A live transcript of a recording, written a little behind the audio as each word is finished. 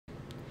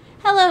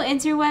Hello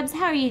interwebs,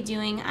 how are you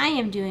doing? I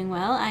am doing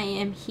well. I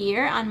am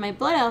here on my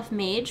Blood Elf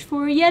Mage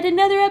for yet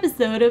another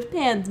episode of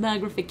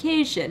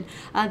Pansmogrification.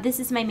 This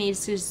is my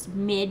Mage's this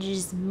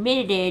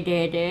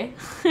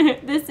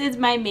is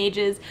my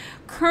Mage's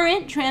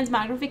current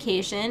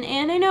transmogrification,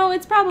 and I know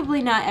it's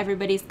probably not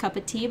everybody's cup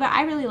of tea, but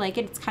I really like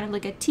it. It's kind of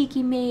like a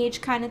Tiki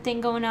Mage kind of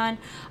thing going on.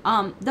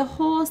 The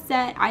whole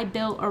set I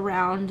built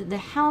around the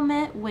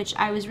helmet, which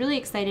I was really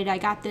excited. I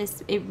got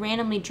this, it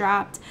randomly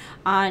dropped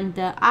on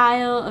the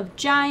Isle of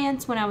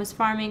Giants when I was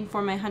farming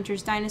for my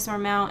Hunter's Dinosaur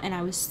mount, and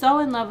I was so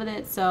in love with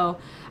it. So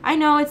I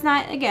know it's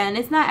not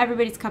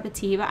everybody's cup of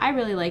tea, but I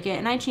really like it,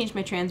 and I change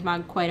my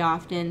transmog quite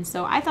often,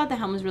 so I thought the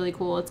helm was really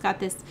cool. It's got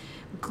this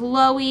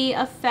glowy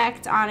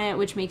effect on it,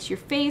 which makes your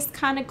face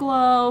kind of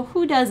glow.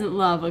 Who doesn't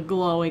love a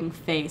glowing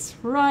face,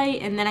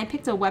 right? And then I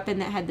picked a weapon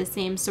that had the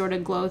same sort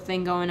of glow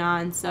thing going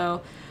on,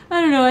 so I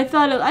don't know, I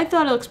thought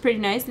it looks pretty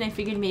nice, and I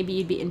figured maybe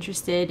you'd be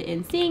interested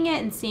in seeing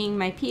it and seeing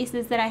my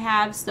pieces that I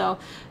have. So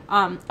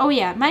oh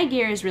yeah, my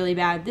gear is really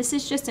bad. This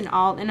is just an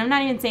alt, and I'm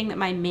not even saying that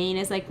my main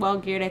is like well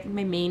geared. I think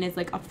my main is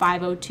like a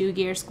 502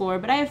 gear score,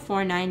 but I have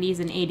 490s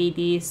and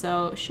ADD,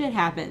 so shit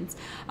happens.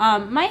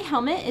 My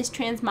helmet is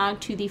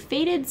transmogged to the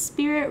Fated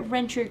Spirit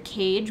Wrencher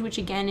Cage, which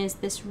again is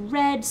this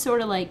red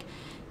sort of like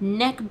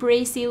neck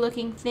bracey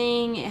looking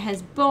thing. It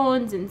has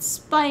bones and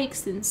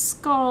spikes and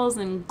skulls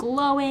and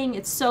glowing.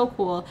 It's so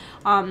cool.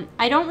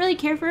 I don't really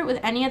care for it with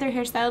any other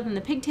hairstyle than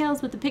the pigtails,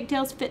 but the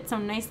pigtails fit so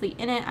nicely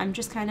in it. I'm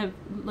just kind of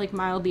like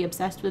mildly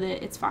obsessed with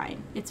it. It's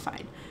fine. It's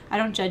fine. I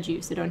don't judge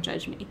you, so don't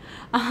judge me.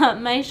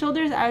 My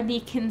shoulders are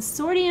the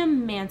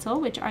Consortium Mantle,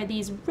 which are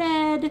these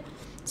red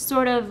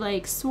sort of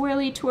like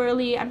swirly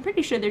twirly. I'm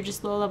pretty sure they're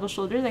just low level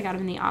shoulders. I got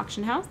them in the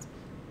auction house.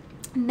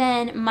 And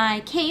then my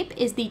cape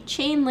is the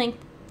chain link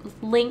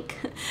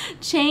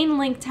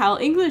towel.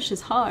 English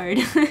is hard.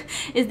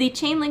 Is the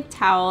chain link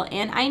towel,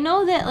 and I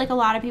know that like a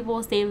lot of people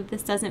will say that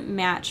this doesn't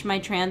match my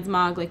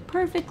transmog like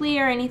perfectly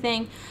or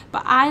anything,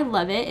 but I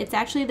love it. It's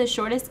actually the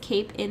shortest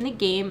cape in the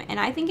game, and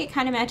I think it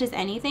kind of matches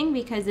anything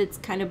because it's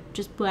kind of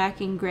just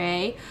black and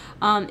gray.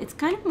 It's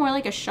kind of more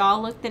like a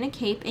shawl look than a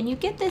cape, and you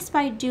get this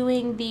by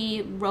doing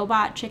the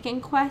robot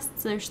chicken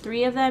quests. There's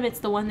 3 of them. It's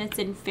the one that's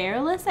in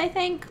Fairless, I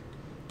think.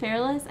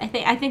 Fairless? I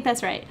think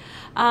that's right.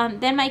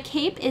 Then my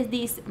cape is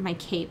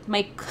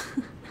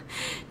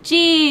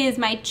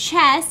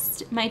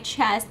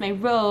my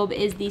robe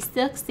is the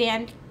silk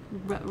sand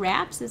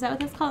wraps. Is that what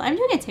that's called? I'm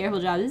doing a terrible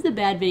job. This is a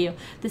bad video.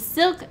 The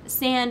silk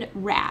sand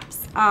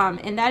wraps.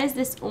 And that is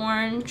this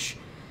orange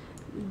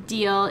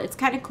deal. It's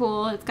kind of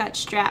cool. It's got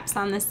straps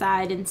on the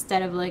side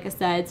instead of like a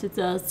side, so it's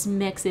a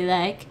smexy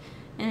like.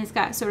 And it's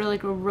got sort of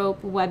like a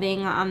rope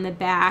webbing on the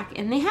back,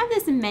 and they have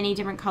this in many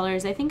different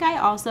colors. I think I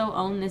also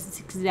own this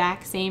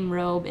exact same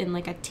robe in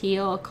like a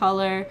teal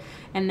color,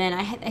 and then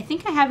I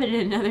think I have it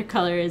in another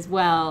color as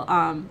well.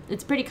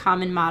 It's a pretty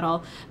common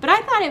model, but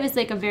I thought it was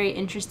like a very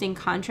interesting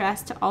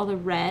contrast to all the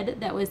red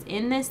that was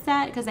in this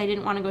set because I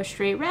didn't want to go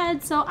straight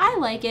red, so I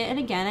like it. And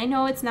again, I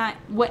know it's not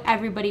what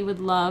everybody would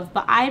love,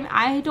 but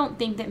I don't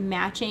think that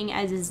matching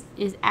is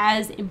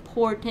as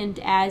important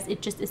as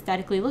it just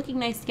aesthetically looking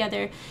nice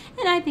together,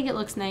 and I think it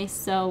looks nice,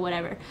 so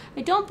whatever.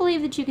 I don't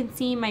believe that you can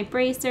see my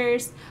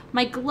bracers.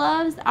 My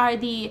gloves are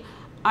the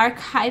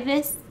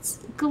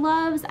Archivist's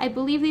gloves. I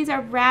believe these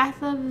are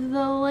Wrath of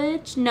the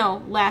Lich.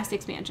 No, last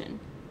expansion.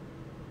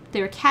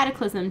 They were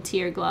Cataclysm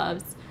tier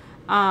gloves.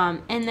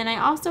 And then I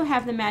also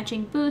have the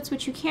matching boots,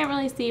 which you can't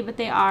really see, but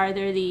they are.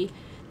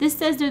 This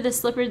says they're the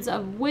Slippers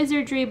of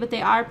Wizardry, but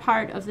they are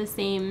part of the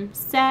same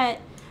set.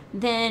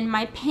 Then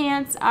my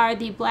pants are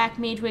the Black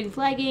Mage Wig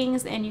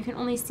leggings, and you can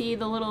only see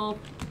the little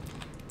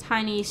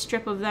tiny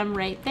strip of them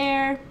right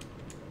there.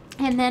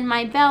 And then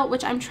my belt,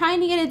 which I'm trying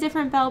to get a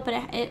different belt, but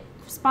it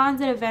spawns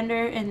at a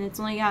vendor, and it's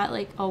only got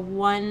like a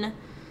 1,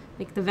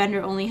 like the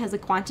vendor only has a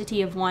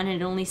quantity of 1,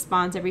 and it only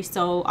spawns every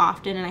so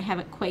often, and I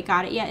haven't quite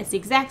got it yet. It's the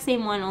exact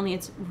same one, only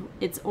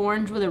it's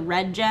orange with a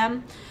red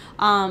gem.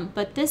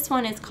 But this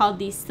one is called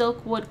the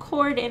Silkwood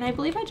Cord, and I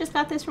believe I just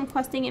got this from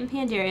questing in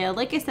Pandaria.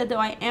 Like I said, though,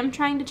 I am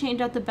trying to change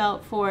out the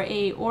belt for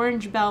a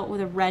orange belt with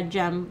a red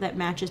gem that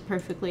matches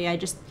perfectly. I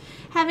just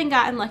haven't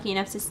gotten lucky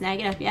enough to snag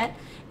it up yet.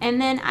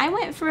 And then I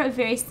went for a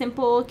very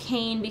simple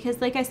cane because,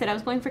 like I said, I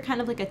was going for kind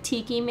of like a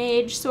Tiki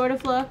Mage sort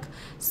of look.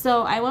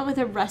 So I went with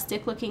a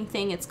rustic looking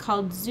thing. It's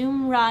called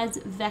Zoomra's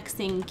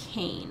Vexing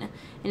Cane.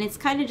 And it's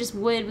kind of just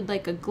wood with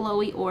like a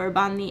glowy orb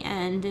on the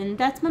end. And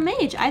that's my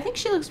Mage. I think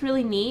she looks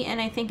really neat.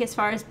 And I think as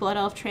far as Blood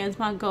Elf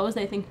Transmog goes,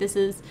 I think this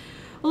is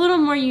a little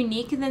more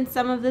unique than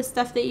some of the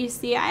stuff that you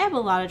see. I have a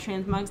lot of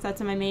transmog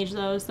sets in my Mage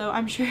though, so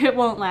I'm sure it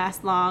won't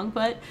last long,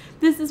 but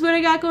this is what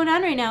I got going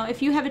on right now.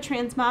 If you have a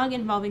transmog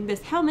involving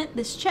this helmet,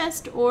 this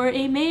chest, or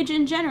a Mage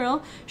in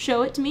general,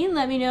 show it to me,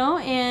 let me know,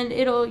 and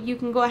you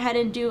can go ahead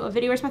and do a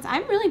video response.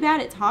 I'm really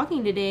bad at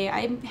talking today.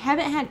 I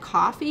haven't had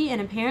coffee, and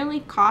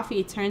apparently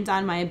coffee turns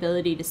on my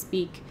ability to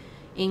speak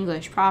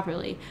English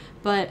properly.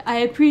 But I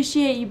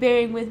appreciate you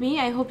bearing with me.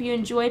 I hope you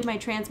enjoyed my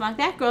transmog.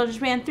 That girl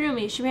just ran through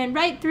me. She ran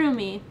right through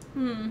me.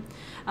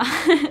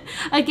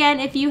 Again,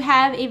 if you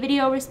have a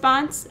video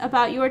response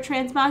about your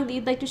transmog that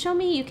you'd like to show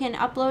me, you can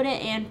upload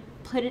it and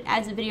put it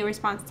as a video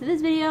response to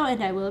this video,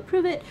 and I will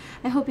approve it.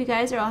 I hope you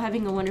guys are all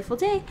having a wonderful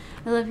day.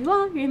 I love you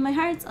all. You're in my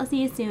hearts. I'll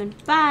see you soon.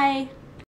 Bye.